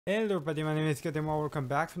Hello everybody, my name is Scott and welcome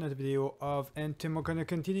back to another video of Anthem. We're gonna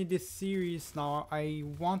continue this series. Now I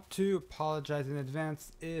want to apologize in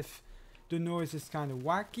advance if the noise is kind of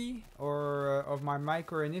wacky or of my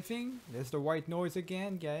mic or anything. There's the white noise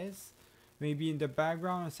again, guys. Maybe in the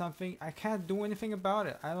background or something. I can't do anything about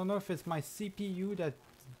it. I don't know if it's my CPU that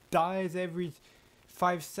dies every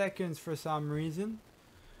 5 seconds for some reason,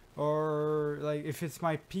 or like if it's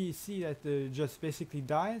my PC that just basically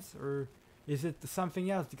dies, or is it something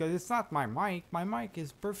else? Because it's not my mic. My mic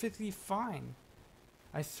is perfectly fine.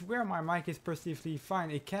 I swear my mic is perfectly fine.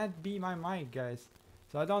 It can't be my mic, guys.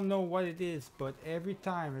 So I don't know what it is, but every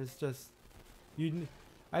time it's just...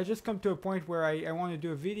 I just come to a point where I want to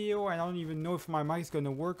do a video. I don't even know if my mic's going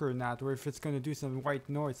to work or not, or if it's going to do some white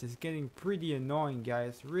noise. It's getting pretty annoying,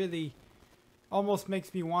 guys. Really almost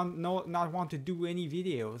makes me not want to do any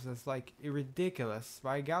videos. It's like ridiculous, but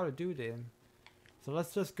I gotta do them. So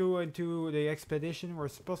let's just go into the expedition. We're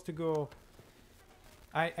supposed to go...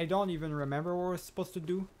 I don't even remember what we're supposed to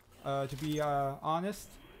do, to be honest.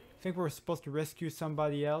 I think we're supposed to rescue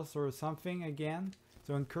somebody else or something again.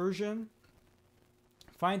 So Incursion.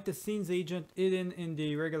 Find Tassyn's agent hidden in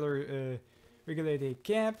the regulated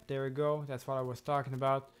camp. There we go. That's what I was talking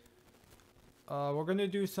about. We're gonna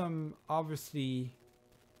do some, obviously...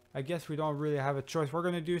 I guess we don't really have a choice. We're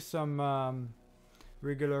gonna do some...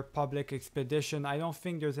 regular public expedition. I don't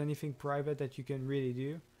think there's anything private that you can really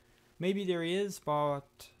do. Maybe there is, but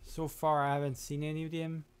so far I haven't seen any of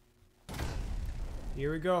them.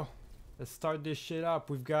 Here we go. Let's start this shit up.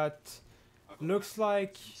 We've got, looks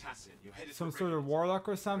like some sort of warlock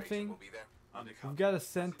or something. We've got a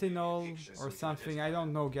sentinel or something. I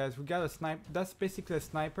don't know, guys. We got a sniper. That's basically a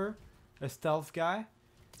sniper, a stealth guy.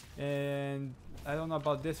 And I don't know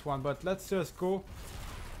about this one, but let's just go.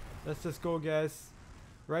 Let's just go, guys.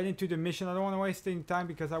 Right into the mission. I don't want to waste any time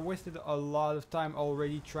because I wasted a lot of time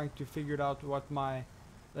already trying to figure out what my...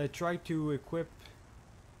 I tried to equip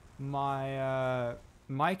my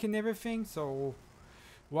mic and everything. So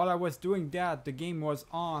while I was doing that, the game was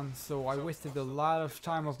on. So I wasted a lot of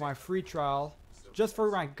time of my free trial just for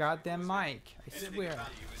my goddamn mic. I swear.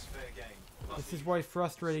 This is why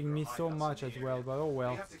frustrating me so much as well. But oh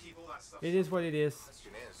well. It is what it is.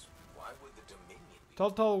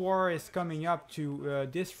 Total War is coming up to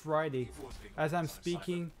this Friday. As I'm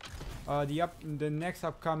speaking, the next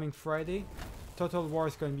upcoming Friday, Total War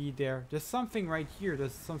is going to be there. There's something right here.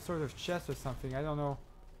 There's some sort of chest or something. I don't know.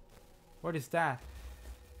 What is that?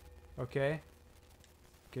 Okay.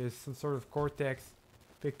 Okay, some sort of cortex.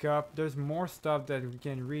 Pick up. There's more stuff that we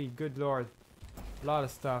can read. Good lord. A lot of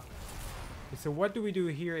stuff. Okay, so what do we do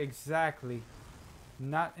here exactly?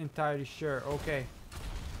 Not entirely sure. Okay.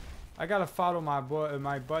 I gotta follow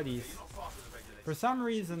my buddies. For some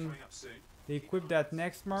reason, they equipped that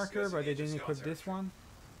next marker, but they didn't equip this one.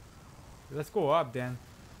 Let's go up then.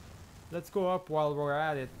 Let's go up while we're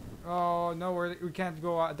at it. Oh no, we can't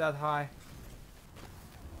go that high.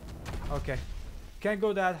 Okay, can't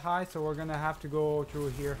go that high, so we're gonna have to go through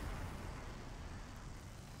here.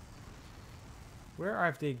 Where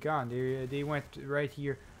have they gone? They went right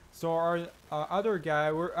here. So our other guy,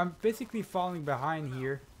 I'm basically falling behind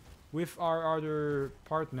here with our other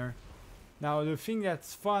partner. Now the thing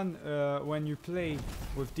that's fun when you play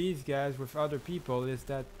with these guys, with other people, is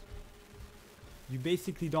that you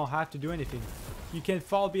basically don't have to do anything. You can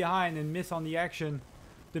fall behind and miss on the action.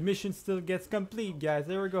 The mission still gets complete, guys.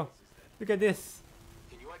 There we go. Look at this.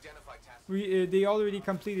 They already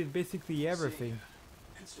completed basically everything.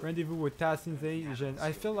 Rendezvous with Tassyn's agent.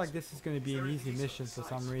 I feel like this is going to be an easy mission for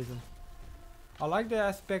some reason. I like the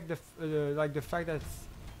aspect of like the fact that it's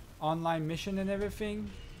online mission and everything.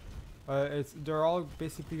 They're all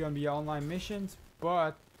basically gonna be online missions,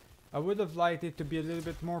 but I would have liked it to be a little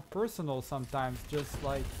bit more personal sometimes, just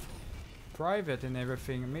like private and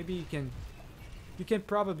everything. Maybe you can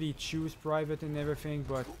probably choose private and everything,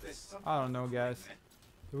 but I don't know, guys.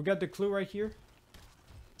 We got the clue right here.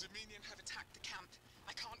 Dominion have attacked the camp.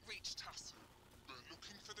 I can't reach Tassyn. We're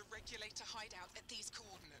looking for the regulator hideout at these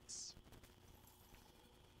coordinates.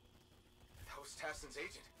 That was Tassyn's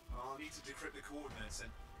agent. I'll need to decrypt the coordinates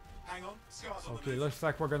and... Hang on, Scar's on the Okay, move. looks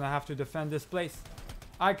like we're gonna have to defend this place.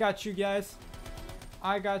 I got you, guys.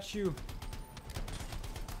 I got you.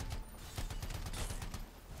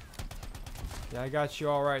 Yeah, I got you.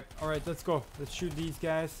 Alright. Alright, let's go. Let's shoot these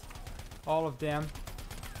guys. All of them.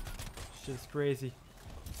 It's just crazy.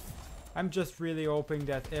 I'm just really hoping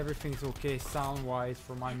that everything's okay sound-wise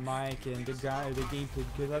for my mic and the gameplay,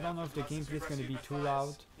 because I don't know if the gameplay is gonna be too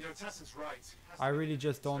loud. You know, Tassyn's right. I really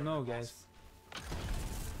just don't know, guys.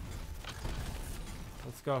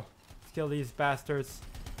 Let's go. Let's kill these bastards.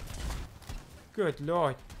 Good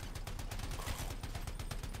lord.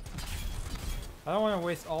 I don't want to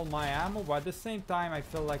waste all my ammo, but at the same time I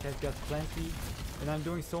feel like I've got plenty. And I'm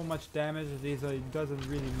doing so much damage that it doesn't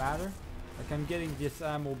really matter. Like I'm getting this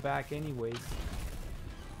ammo back anyways.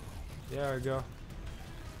 There we go.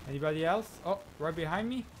 Anybody else? Oh, right behind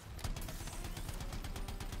me?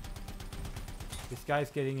 This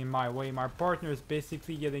guy's getting in my way. My partner is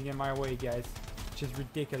basically getting in my way, guys. Which is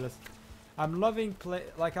ridiculous. I'm loving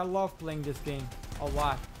I love playing this game a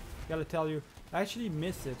lot. Gotta tell you, I actually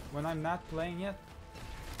miss it when I'm not playing it.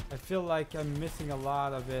 I feel like I'm missing a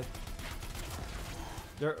lot of it.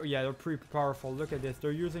 They're pretty powerful. Look at this.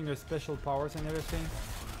 They're using their special powers and everything.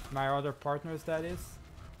 My other partners, that is.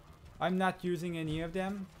 I'm not using any of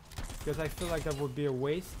them because I feel like that would be a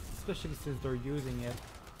waste, especially since they're using it.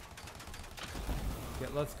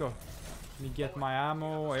 Okay, let's go. Let me get my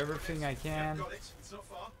ammo, everything I can.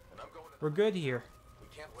 We're good here.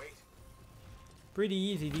 Pretty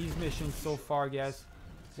easy these missions so far, guys.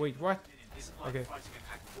 Wait, what? Okay.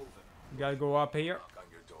 We gotta go up here.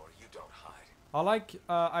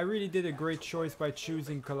 I really did a great choice by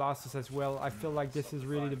choosing Colossus as well. I feel like this is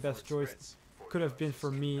really the best choice. Could have been for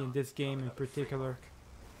me in this game in particular.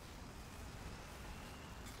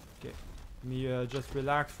 Okay. Let me just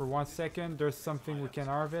relax for 1 second. There's something we can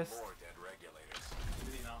harvest.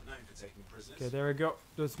 Okay, there we go.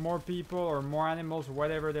 There's more people or more animals or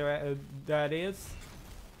whatever that is.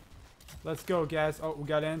 Let's go, guys. Oh, we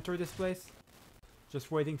gotta enter this place. Just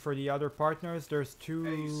waiting for the other partners. There's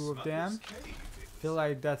 2 of them. Feel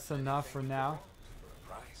like that's enough for now.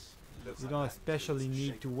 We don't especially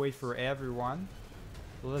need to wait for everyone.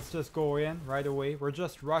 So let's just go in right away. We're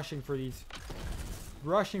just rushing for these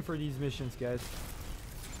missions, guys.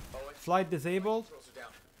 Flight disabled.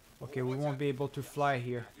 Okay, we won't be able to fly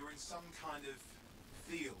here.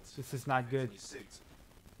 This is not good. Let's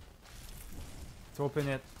open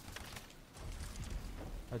it.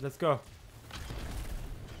 Alright, let's go.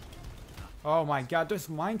 Oh my god, there's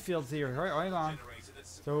minefields here. Right on.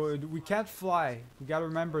 So we can't fly. We gotta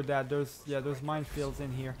remember that there's minefields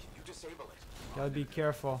in here. Gotta be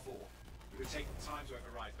careful.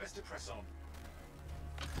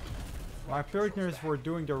 My partners were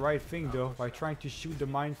doing the right thing though by trying to shoot the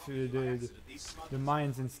mines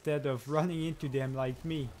instead of running into them like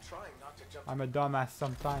me. I'm a dumbass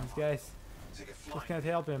sometimes, guys. Just can't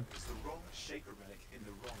help him.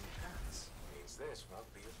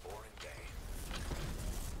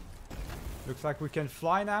 Looks like we can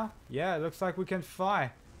fly now. Yeah, it looks like we can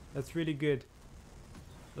fly. That's really good.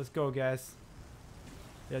 Let's go, guys.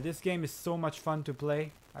 Yeah, this game is so much fun to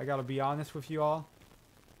play. I gotta be honest with you all.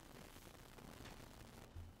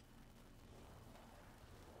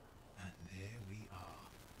 And there we are.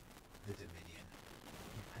 The Dominion.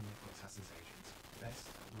 And they've got Tassyn's agents. Best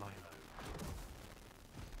Milo.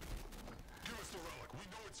 Give us the relic. We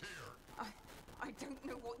know it's here. I don't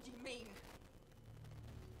know what you mean.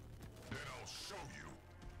 Then I'll show you.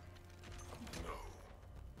 No.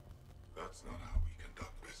 That's not how we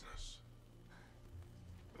conduct business.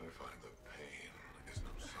 I find that pain is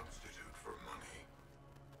no substitute for money.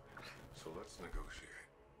 So let's negotiate.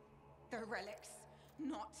 The relics,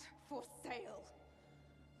 not for sale.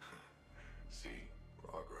 See?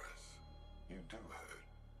 Progress. You do have it.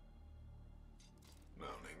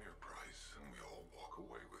 Now name your price and we all walk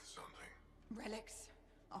away with something. Relics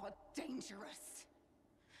are dangerous.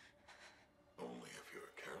 Only if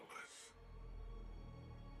you're careless.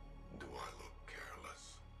 Do I look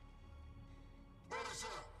careless?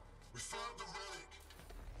 Officer, we found the relic.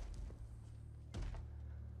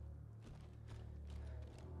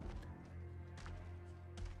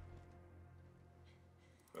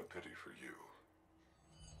 A pity for you.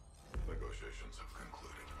 Negotiations have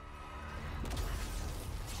concluded.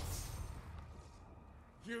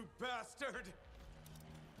 You bastard!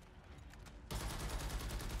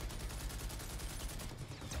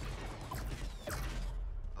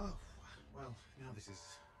 Oh, well, now this is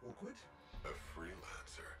awkward. A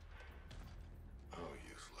freelancer. How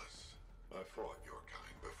useless. I fought your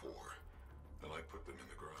kind before, and I put them in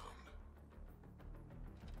the ground.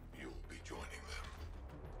 You'll be joining them.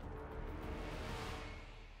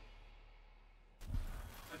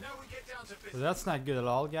 And now we get down to So business. that's not good at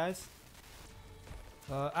all, guys.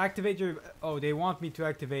 Activate your... Oh, they want me to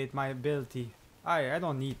activate my ability. I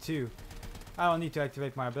don't need to. I don't need to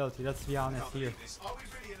activate my ability. Let's be honest here.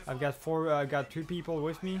 I've got 3 people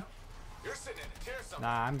with me. You're sitting in a chair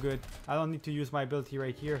somewhere. Nah, I'm good. I don't need to use my ability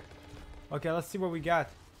right here. Okay, let's see what we got.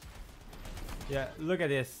 Yeah, look at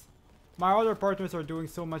this. My other partners are doing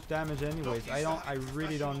so much damage anyways. I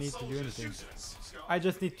really don't need to do anything. I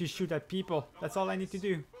just need to shoot at people. That's all I need to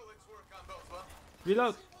do.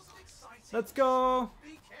 Reload. Let's go.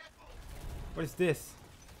 What is this?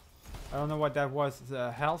 I don't know what that was.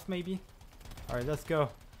 Health maybe? Alright, let's go.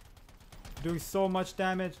 Doing so much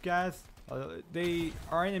damage, guys.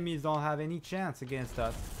 Our enemies don't have any chance against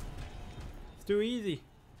us. It's too easy.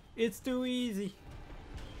 It's too easy.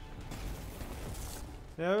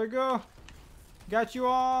 There we go. Got you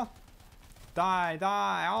all. Die,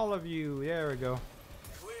 die, all of you. There we go.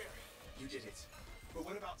 Clear. You did it. But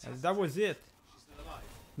what about Tassyn? That was it. She's still alive.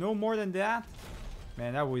 No more than that?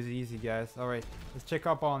 Man, that was easy, guys. Alright, let's check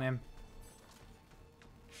up on him.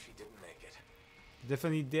 She didn't make it.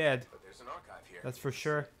 Definitely dead. But there's an archive here. That's for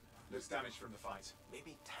sure. There's damage from the fight.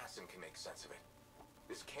 Maybe Tassyn can make sense of it.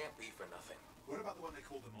 This can't be for nothing. What about the one they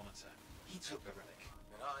called the Monitor? He took the relic.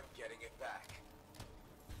 And I'm getting it back.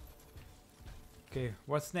 Okay,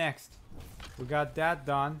 what's next? We got that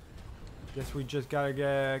done. Guess we just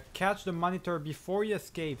gotta catch the monitor before he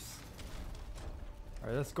escapes.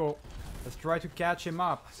 Alright, let's go. Let's try to catch him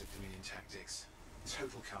up. Classic Dominion tactics.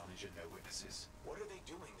 Total carnage and no witnesses. What are they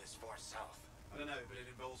doing this far south? I don't know, but it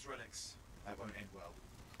involves relics. That won't end well.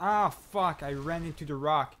 Ah, fuck, I ran into the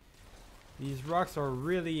rock. These rocks are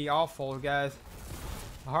really awful, guys.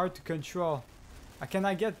 Hard to control. Can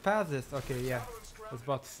I get past this? Okay, yeah. I was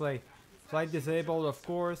about to say. Flight disabled, of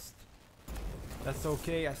course. That's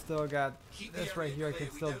okay. I still got this right here. I can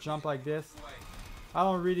still jump like this. I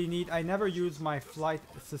don't really need... I never use my flight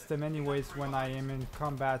system anyways when I am in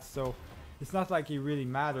combat, so it's not like it really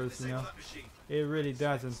matters, you know. It really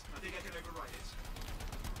doesn't.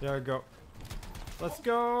 There we go. Let's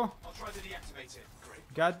go. I'll try to deactivate it.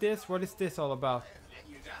 Got this? What is this all about?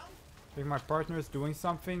 I think my partner is doing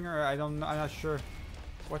something, or I don't know. I'm not sure.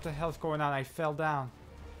 What the hell's going on? I fell down.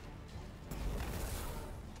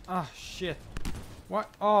 Ah, shit. What?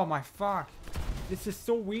 Oh my fuck. This is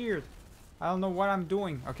so weird. I don't know what I'm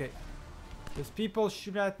doing. Okay. There's people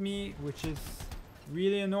shoot at me, which is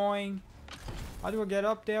really annoying. How do I get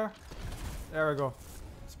up there? There we go.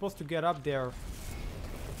 I'm supposed to get up there.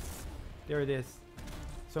 There it is.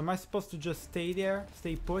 So am I supposed to just stay there?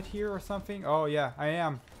 Stay put here or something? Oh yeah, I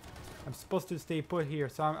am. I'm supposed to stay put here.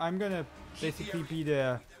 So I'm gonna basically be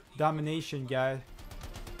the domination guy.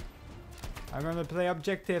 I'm gonna play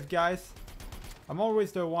objective, guys. I'm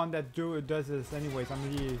always the one that does this anyways.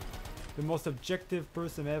 I'm the most objective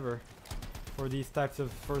person ever for these types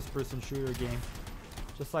of first-person shooter game.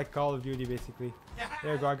 Just like Call of Duty, basically.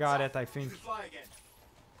 There you go, I got it, I think.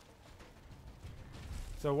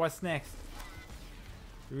 So what's next?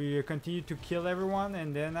 We continue to kill everyone,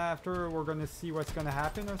 and then after we're gonna see what's gonna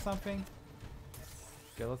happen or something.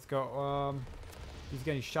 Okay, let's go. He's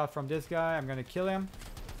getting shot from this guy. I'm gonna kill him.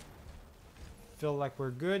 Feel like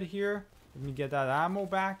we're good here. Let me get that ammo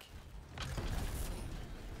back.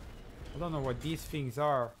 I don't know what these things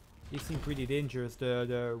are. These seem pretty dangerous.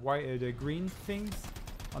 The white, the green things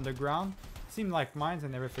on the ground seem like mines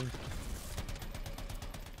and everything.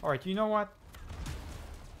 All right, you know what?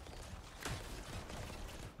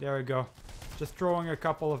 There we go. Just throwing a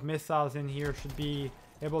couple of missiles in here should be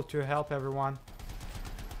able to help everyone.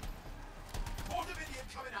 More Dominion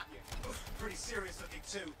coming at you. Pretty serious looking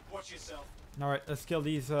too. Watch yourself. Alright, let's kill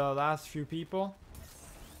these last few people.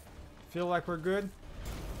 Feel like we're good.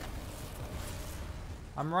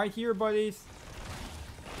 I'm right here, buddies.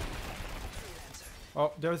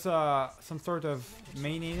 Oh, there's some sort of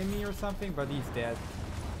main enemy or something, but he's dead.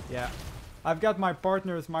 Yeah. I've got my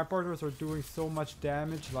partners. My partners are doing so much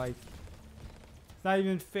damage, like... It's not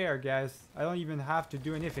even fair, guys. I don't even have to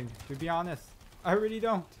do anything, to be honest. I really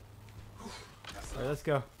don't. Alright, let's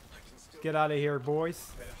go. Let's get out of here,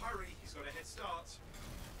 boys. Better hurry. He's got a head start.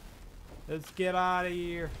 Let's get out of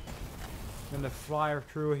here. I'm gonna fly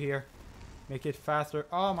through here. Make it faster.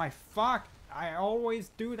 Oh my fuck! I always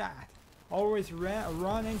do that. Always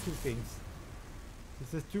run into things.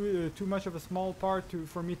 This is too much of a small part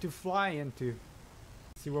for me to fly into.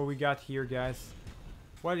 Let's see what we got here, guys.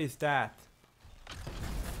 What is that?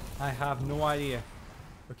 I have no idea.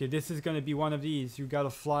 Okay, this is gonna be one of these. You gotta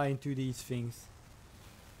fly into these things.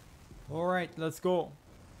 Alright, let's go.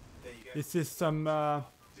 There you go. This is some Dominion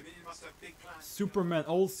must have big plans. Superman,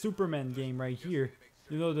 old Superman game right here.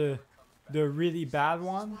 You know the really bad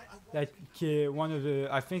one? That one of the,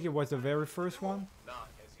 I think it was the very first one.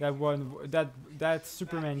 That one, that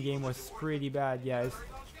Superman game was pretty bad, guys.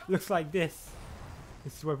 Looks like this.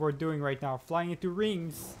 This is what we're doing right now, flying into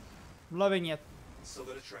rings. Loving it. Still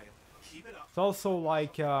got a trail. Keep it up. It's also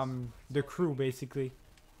like the Crew, basically,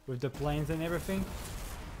 with the planes and everything.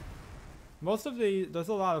 There's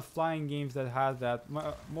a lot of flying games that has that.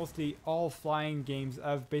 Mostly all flying games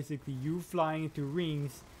have basically you flying into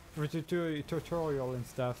rings for tutorial and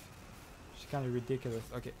stuff. It's kind of ridiculous.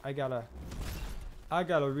 Okay, I gotta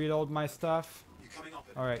reload my stuff.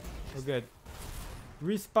 Alright, we're good.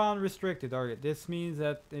 Respawn restricted. Alright, this means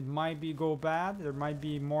that it might be go bad. There might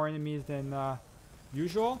be more enemies than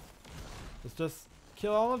usual. Let's just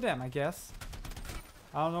kill all of them, I guess.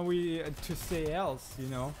 I don't know to say else, you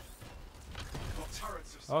know.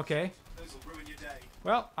 Okay.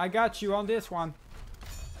 Well, I got you on this one.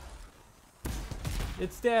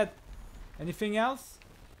 It's dead. Anything else?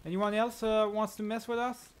 Anyone else wants to mess with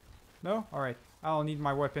us? No? Alright. I don't need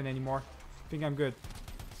my weapon anymore. I think I'm good.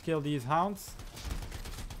 Let's kill these hounds.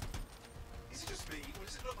 Is it just me? Or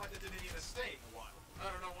does it look like the Dominion are staying a while? I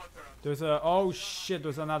don't know what they're up to. There's a... Oh shit,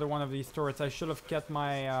 there's another one of these turrets. I should have kept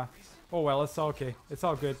my... Oh well, it's okay. It's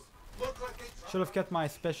all good. Should have kept my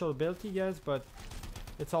special ability, guys, but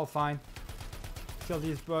it's all fine. Kill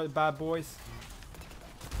these bad boys.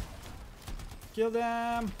 Kill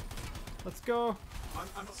them! Let's go!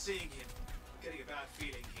 I'm not seeing him. I'm getting a bad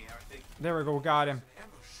feeling here, I think. There we go, got him.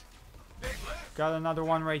 Got another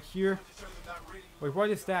one right here. Wait, what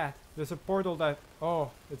is that? There's a portal that...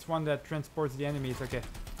 Oh, it's one that transports the enemies, okay.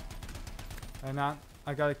 And now,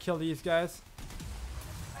 I gotta kill these guys.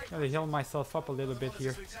 Gotta heal myself up a little bit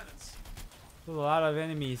here. There's a lot of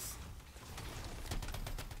enemies.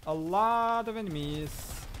 A lot of enemies.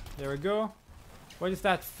 There we go. What is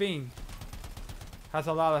that thing? Has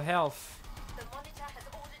a lot of health.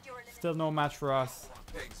 Still no match for us.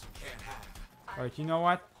 Alright, you know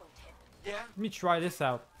what? Let me try this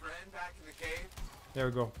out. There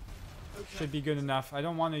we go. Should be good enough. I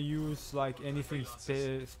don't want to use like anything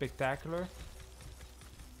spectacular. I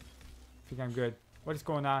think I'm good. What is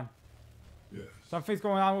going on? Yes. Something's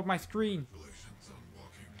going on with my screen. Congratulations on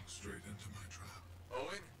walking straight into my trap.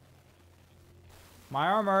 Owen? My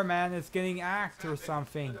armor, man, is getting hacked or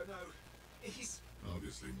something. He's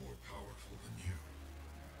Obviously more powerful than you.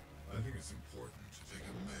 I think it's important to take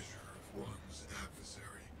a measure of one's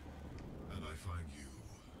adversary. And I find you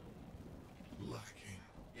lacking.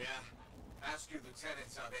 Yeah. Ask your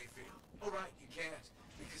lieutenants how they feel. Alright, you can't,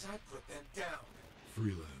 because I put them down.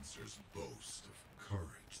 Freelancers boast of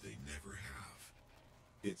courage they never have.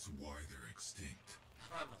 It's why they're extinct.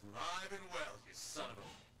 I'm alive and well, you son of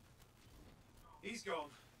a... He's gone.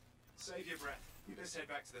 Save your breath. You best head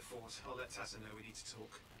back to the fort. I'll let Tassyn know we need to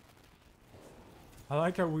talk. I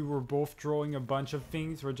like how we were both drawing a bunch of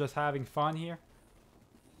things. We're just having fun here.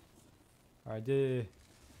 Alright,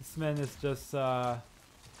 this man is just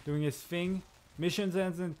doing his thing. Mission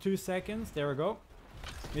ends in 2 seconds. There we go.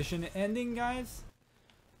 Mission ending, guys.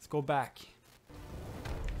 Let's go back.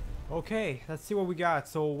 Okay, let's see what we got.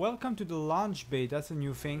 So, welcome to the launch bay. That's a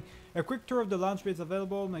new thing. A quick tour of the launch bay is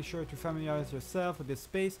available. Make sure to familiarize yourself with this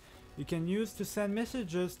space. You can use to send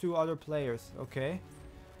messages to other players. Okay.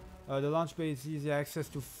 The launch bay is easy access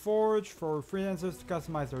to Forge for freelancers to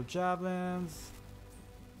customize their javelins.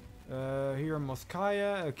 Here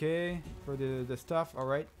Moskaya, okay, for the stuff.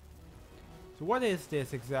 Alright. So what is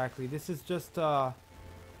this exactly? This is just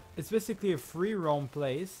it's basically a free roam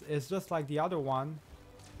place. It's just like the other one,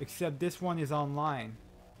 except this one is online,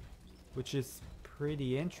 which is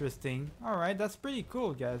pretty interesting. Alright, that's pretty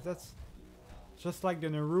cool, guys. That's just like the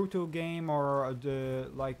Naruto game or the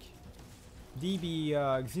like DB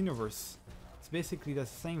Xenoverse. It's basically the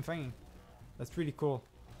same thing. That's pretty cool.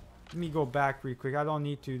 Let me go back real quick. I don't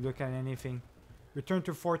need to look at anything. Return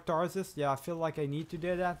to Fort Tarsus. Yeah, I feel like I need to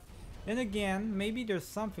do that. And again, maybe there's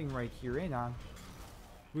something right here. Hang on.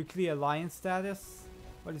 Weekly alliance status.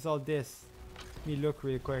 What is all this? Let me look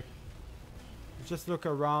real quick. Just look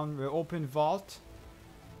around. The open vault.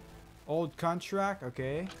 Old contract.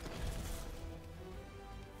 Okay.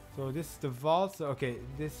 So this is the vault. So, okay,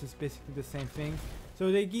 this is basically the same thing.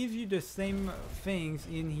 So they give you the same things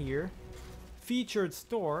in here. Featured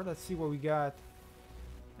store. Let's see what we got.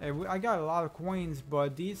 I got a lot of coins,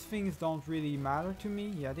 but these things don't really matter to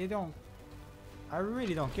me. Yeah, they don't. I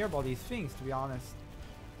really don't care about these things, to be honest.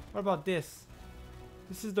 What about this?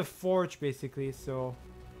 This is the forge, basically. So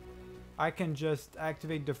I can just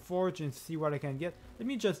activate the forge and see what I can get. Let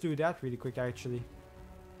me just do that really quick, actually.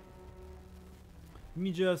 Let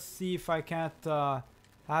me just see if I can't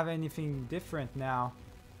have anything different now.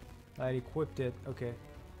 I equipped it. Okay.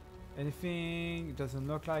 Anything? Doesn't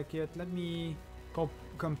look like it. Let me...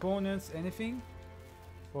 components, anything?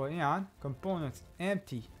 Oh, hang on. Components,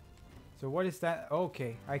 empty. So what is that?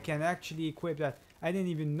 Okay, I can actually equip that. I didn't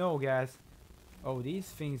even know, guys. Oh, these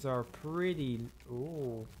things are pretty...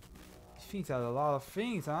 Oh, these things have a lot of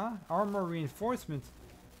things, huh? Armor reinforcements.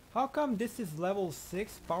 How come this is level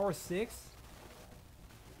 6, power 6?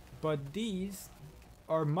 But these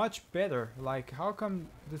are much better. Like, how come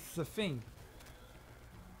this is a thing?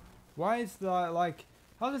 Why is the like?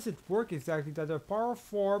 How does it work exactly? That they're power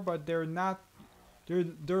 4, but they're not.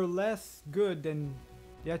 They're less good than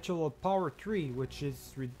the actual power 3, which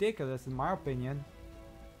is ridiculous in my opinion.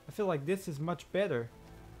 I feel like this is much better.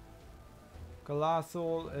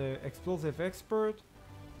 Colossal explosive expert.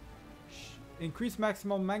 Increase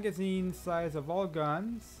maximum magazine size of all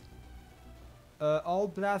guns. All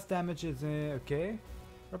blast damage is okay.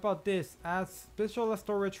 What about this? Adds special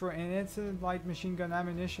storage for an instant light machine gun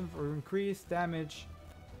ammunition for increased damage.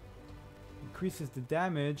 Increases the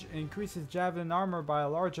damage. Increases javelin armor by a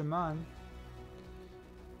large amount.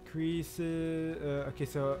 Increases. Okay,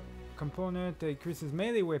 so component increases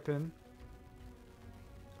melee weapon.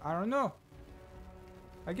 I don't know.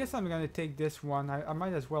 I guess I'm gonna take this one. I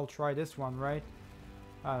might as well try this one, right?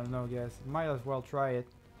 I don't know, guys. Might as well try it.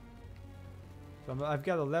 So I've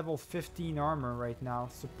got a level 15 armor right now.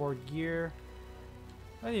 Support gear.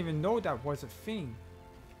 I didn't even know that was a thing.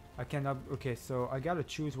 I cannot. Okay, so I gotta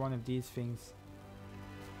choose one of these things.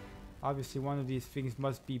 Obviously, one of these things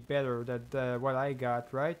must be better than what I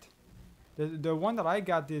got, right? The one that I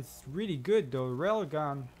got is really good though.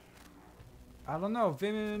 Railgun. I don't know.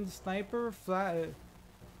 Vimian sniper,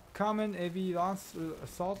 common heavy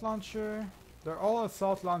assault launcher. They're all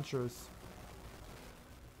assault launchers.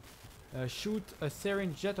 Shoot a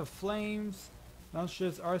serine jet of flames.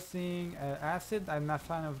 Launches arcing acid. I'm not a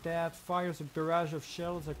fan of that. Fires a barrage of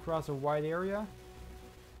shells across a wide area.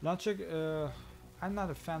 Launcher. I'm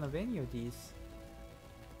not a fan of any of these.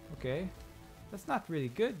 Okay. That's not really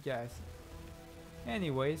good, guys.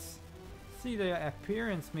 Anyways. See the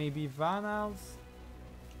appearance maybe. Vanals.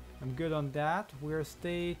 I'm good on that. Weird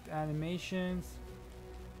state. Animations.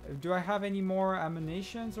 Do I have any more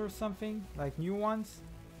animations or something? Like new ones?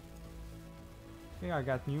 I think I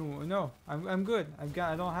got new. No, I'm good.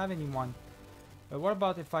 I don't have anyone. What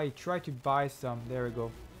about if I try to buy some? There we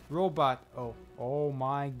go. Robot. Oh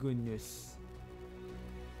my goodness.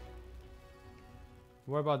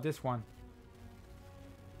 What about this one?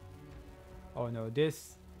 Oh no,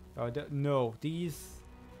 this. Oh no, these.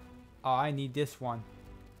 Oh, I need this one.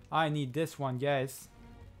 I need this one, guys.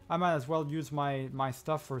 I might as well use my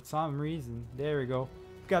stuff for some reason. There we go.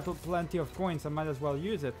 Got plenty of coins. I might as well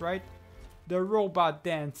use it, right? The robot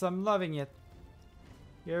dance. I'm loving it.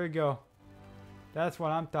 Here we go. That's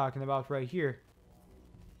what I'm talking about right here.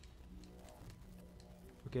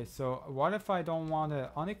 Okay, so what if I don't want to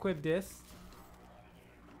unequip this?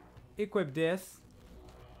 Equip this.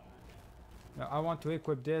 No, I want to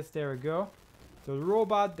equip this. There we go. So the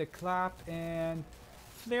robot, the clap, and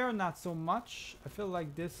flare not so much. I feel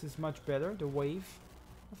like this is much better. The wave.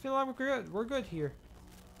 I feel like we're good. We're good here.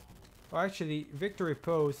 Oh, actually, victory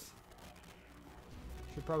pose.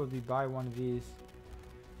 Should probably buy one of these.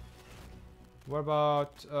 What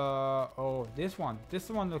about oh, this one? This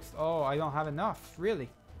one looks. Oh, I don't have enough. Really?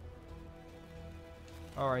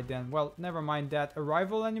 Alright then. Well, never mind that.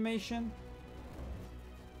 Arrival animation.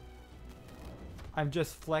 I'm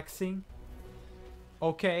just flexing.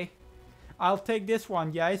 Okay. I'll take this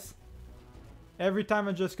one, guys. Every time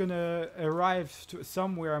I'm just gonna arrive to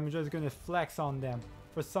somewhere, I'm just gonna flex on them.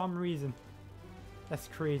 For some reason. That's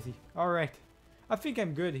crazy. Alright. I think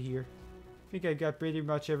I'm good here. I think I got pretty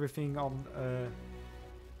much everything on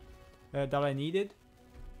that I needed.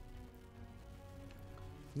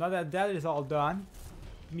 Now that that is all done,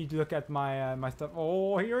 let me look at my my stuff.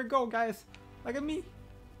 Oh, here we go, guys. Look at me.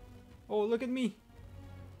 Oh, look at me.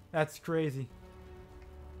 That's crazy.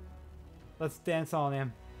 Let's dance on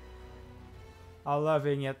him. I'm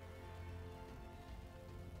loving it.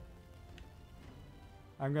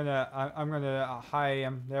 I'm gonna hi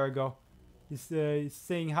him. There we go. He's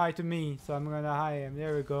saying hi to me, so I'm gonna hi him.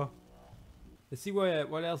 There we go. Let's see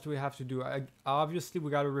what else do we have to do. Obviously,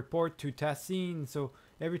 we gotta report to Tassyn. So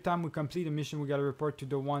every time we complete a mission, we gotta report to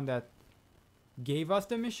the one that gave us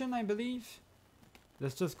the mission, I believe.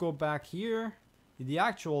 Let's just go back here. The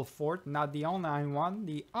actual fort, not the online one,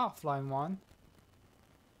 the offline one.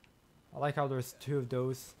 I like how there's two of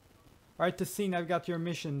those. Alright, Tassyn, I've got your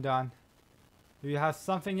mission done. Do you have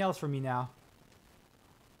something else for me now?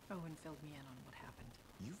 Owen filled me in on what happened.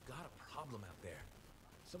 You've got a problem out there.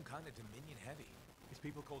 Some kind of Dominion heavy. His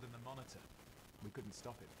people called him the Monitor. We couldn't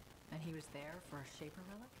stop him. And he was there for a Shaper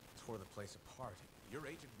relic? Tore the place apart. Your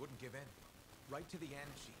agent wouldn't give in. Right to the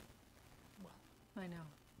end, well, I know.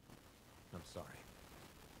 I'm sorry.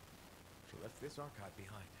 She left this archive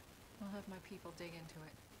behind. I'll have my people dig into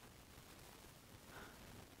it.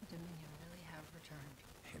 The Dominion really have returned.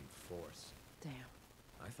 In force. Damn.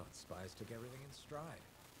 I thought spies took everything in stride.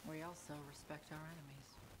 We also respect our enemies.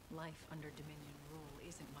 Life under Dominion rule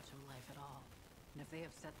isn't much of a life at all. And if they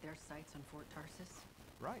have set their sights on Fort Tarsus,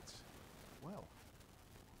 Right. Well,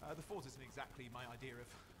 the fort isn't exactly my idea of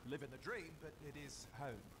living the dream, but it is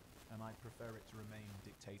home, and I'd prefer it to remain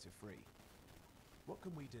dictator-free. What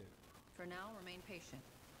can we do? For now, remain patient.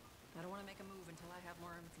 I don't want to make a move until I have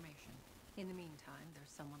more information. In the meantime,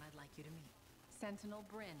 there's someone I'd like you to meet. Sentinel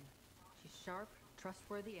Bryn. She's sharp,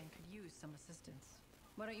 trustworthy, and could use some assistance.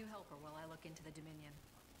 Why don't you help her while I look into the Dominion?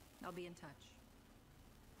 I'll be in touch.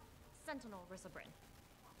 Sentinel Rissa Bryn.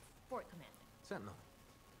 Fort Command. Sentinel,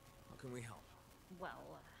 how can we help?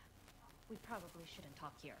 Well, we probably shouldn't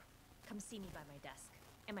talk here. Come see me by my desk.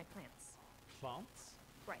 And my plants. Plants?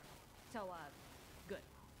 Right. So, good.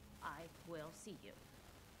 I will see you.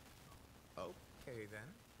 Okay, then.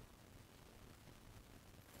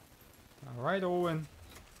 Alright, Owen.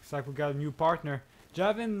 Looks like we got a new partner.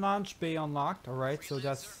 Javin launch bay unlocked. Alright, so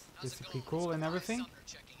that's basically cool and everything.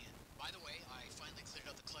 By the way, I finally cleared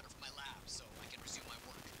out the clutter from my lab, so I can resume my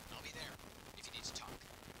work. I'll be there if you need to talk.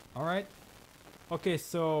 Alright. Okay,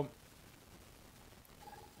 so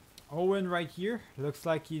Owen right here. Looks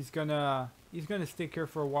like he's gonna stick here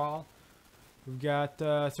for a while. We got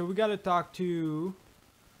so we gotta talk to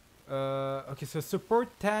okay, so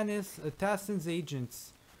support Tassyn's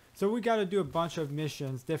agents. So we gotta do a bunch of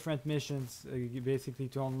missions, different missions, basically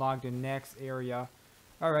to unlock the next area.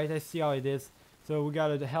 Alright, I see how it is. So we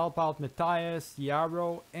gotta help out Matthias,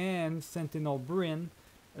 Yarrow, and Sentinel Bryn.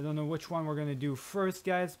 I don't know which one we're gonna do first,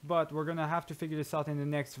 guys, but we're gonna have to figure this out in the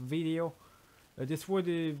next video. This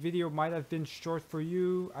video might have been short for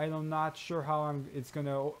you. I'm not sure how it's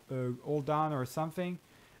gonna hold on or something.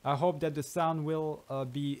 I hope that the sound will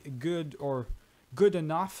be good or good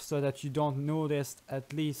enough so that you don't notice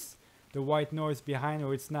at least the white noise behind,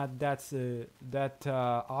 or it's not that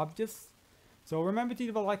obvious. So remember to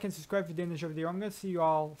leave a like and subscribe if you did enjoy the video. I'm gonna see you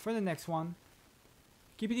all for the next one.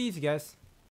 Keep it easy, guys.